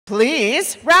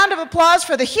Please, round of applause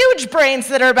for the huge brains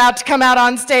that are about to come out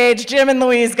on stage, Jim and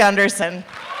Louise Gunderson.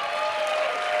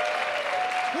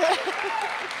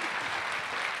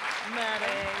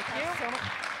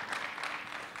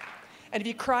 And if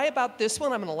you cry about this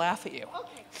one, I'm going to laugh at you.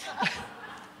 Okay.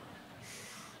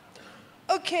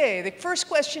 Okay, the first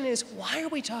question is, why are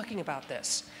we talking about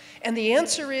this? And the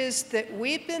answer is that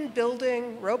we've been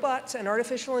building robots and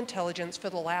artificial intelligence for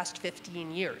the last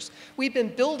 15 years. We've been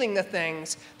building the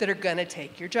things that are going to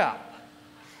take your job.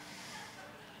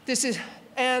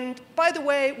 And by the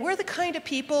way, we're the kind of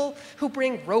people who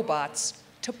bring robots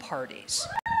to parties.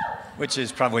 Which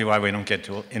is probably why we don't get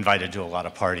invited to a lot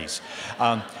of parties.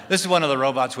 This is one of the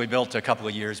robots we built a couple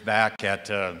of years back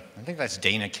at, I think that's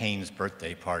Dana Kane's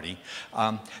birthday party.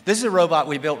 This is a robot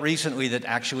we built recently that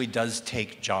actually does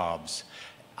take jobs.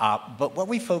 But what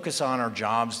we focus on are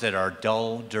jobs that are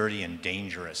dull, dirty, and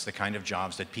dangerous, the kind of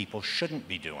jobs that people shouldn't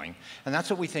be doing. And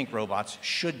that's what we think robots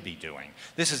should be doing.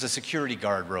 This is a security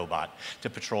guard robot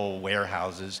to patrol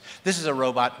warehouses. This is a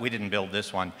robot, we didn't build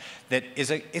this one, that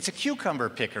it's a cucumber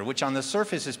picker, which on the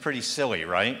surface is pretty silly,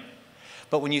 right?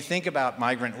 But when you think about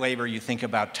migrant labor, you think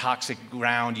about toxic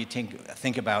ground, you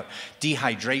think about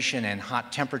dehydration and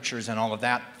hot temperatures and all of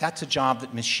that. That's a job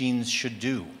that machines should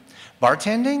do.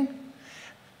 Bartending?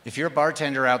 If you're a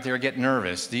bartender out there, get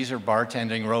nervous. These are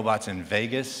bartending robots in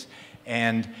Vegas,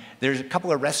 and there's a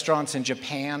couple of restaurants in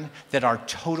Japan that are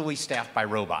totally staffed by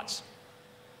robots.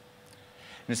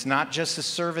 And it's not just the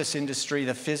service industry,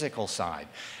 the physical side.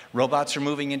 Robots are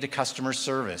moving into customer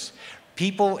service.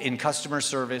 People in customer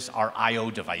service are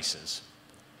I/O devices.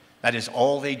 That is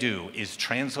all they do, is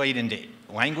translate into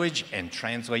language and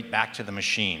translate back to the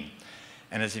machine.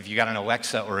 And as if you got an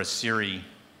Alexa or a Siri,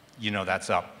 you know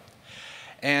that's up.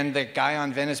 And the guy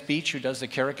on Venice Beach who does the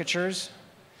caricatures,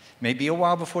 may be a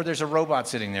while before there's a robot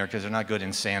sitting there because they're not good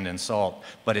in sand and salt,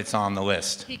 but it's on the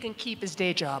list. He can keep his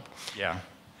day job. Yeah.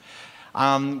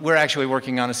 We're actually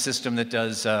working on a system that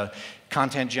does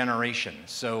content generation.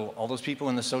 So all those people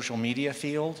in the social media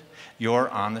field, you're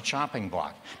on the chopping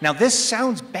block. Now this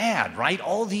sounds bad, right?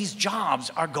 All these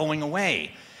jobs are going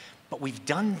away, but we've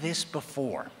done this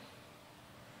before.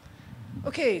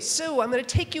 Okay, so I'm going to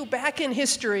take you back in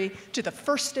history to the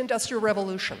first Industrial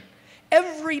Revolution.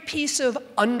 Every piece of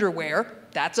underwear,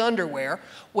 that's underwear,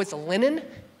 was linen.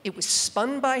 It was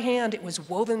spun by hand, it was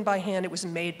woven by hand, it was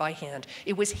made by hand.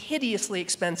 It was hideously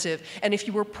expensive, and if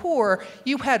you were poor,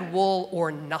 you had wool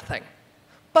or nothing.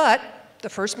 But the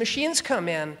first machines come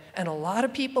in, and a lot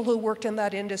of people who worked in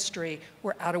that industry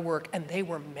were out of work, and they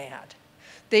were mad.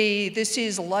 This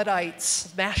is Luddites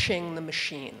smashing the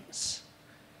machines.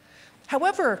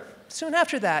 However, soon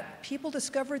after that, people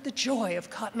discovered the joy of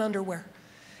cotton underwear.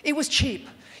 It was cheap.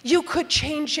 You could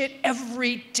change it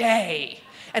every day.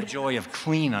 And the joy of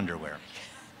clean underwear.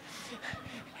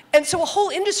 And so a whole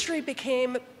industry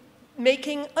became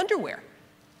making underwear.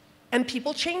 And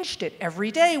people changed it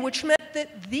every day, which meant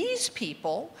that these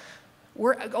people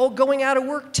were all going out of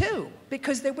work too,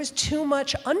 because there was too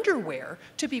much underwear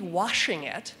to be washing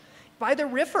it by the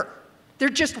river. There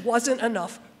just wasn't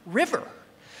enough river.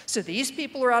 So these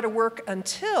people are out of work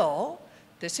until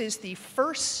this is the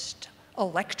first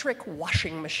electric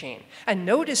washing machine. And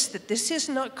notice that this is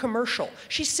not commercial.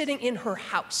 She's sitting in her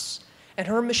house, and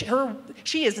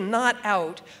she is not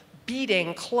out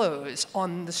beating clothes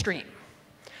on the street.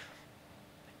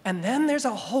 And then there's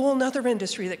a whole nother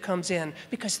industry that comes in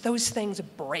because those things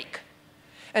break.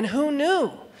 And who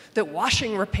knew that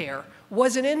washing repair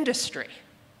was an industry?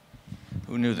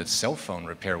 Who knew that cell phone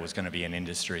repair was going to be an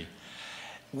industry?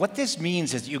 What this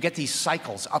means is you get these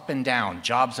cycles up and down,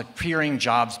 jobs appearing,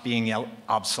 jobs being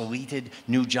obsoleted,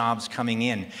 new jobs coming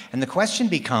in. And the question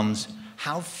becomes,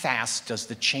 how fast does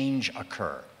the change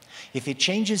occur? If it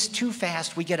changes too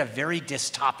fast, we get a very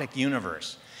dystopic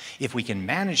universe. If we can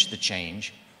manage the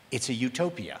change, it's a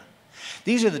utopia.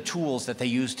 These are the tools that they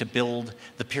use to build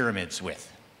the pyramids with.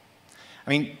 I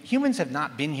mean, humans have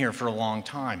not been here for a long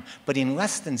time, but in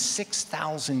less than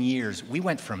 6,000 years, we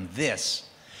went from this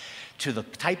to the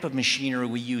type of machinery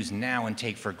we use now and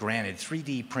take for granted,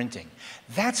 3D printing.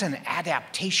 That's an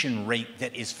adaptation rate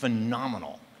that is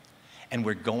phenomenal. And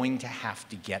we're going to have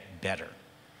to get better.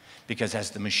 Because as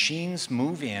the machines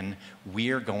move in,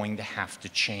 we're going to have to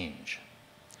change.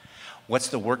 What's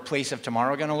the workplace of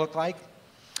tomorrow going to look like?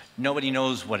 Nobody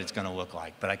knows what it's going to look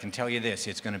like, but I can tell you this,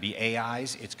 it's going to be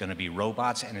AIs, it's going to be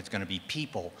robots, and it's going to be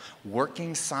people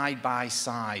working side by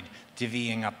side,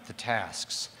 divvying up the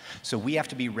tasks. So we have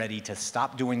to be ready to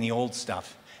stop doing the old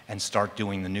stuff and start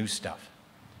doing the new stuff.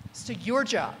 So your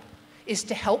job is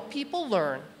to help people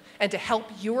learn and to help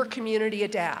your community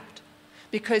adapt.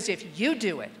 Because if you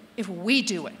do it, if we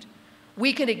do it,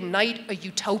 we can ignite a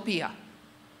utopia.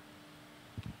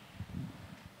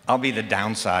 I'll be the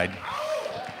downside.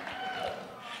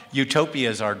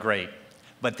 Utopias are great,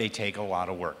 but they take a lot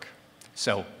of work.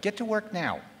 So get to work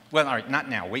now. Well, all right, not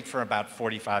now. Wait for about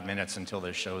 45 minutes until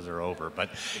the shows are over, but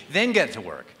then get to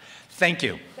work. Thank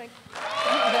you. Thank you.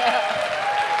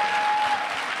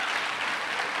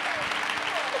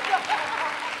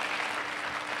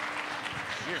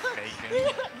 You're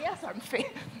faking. Yes, I'm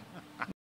faking.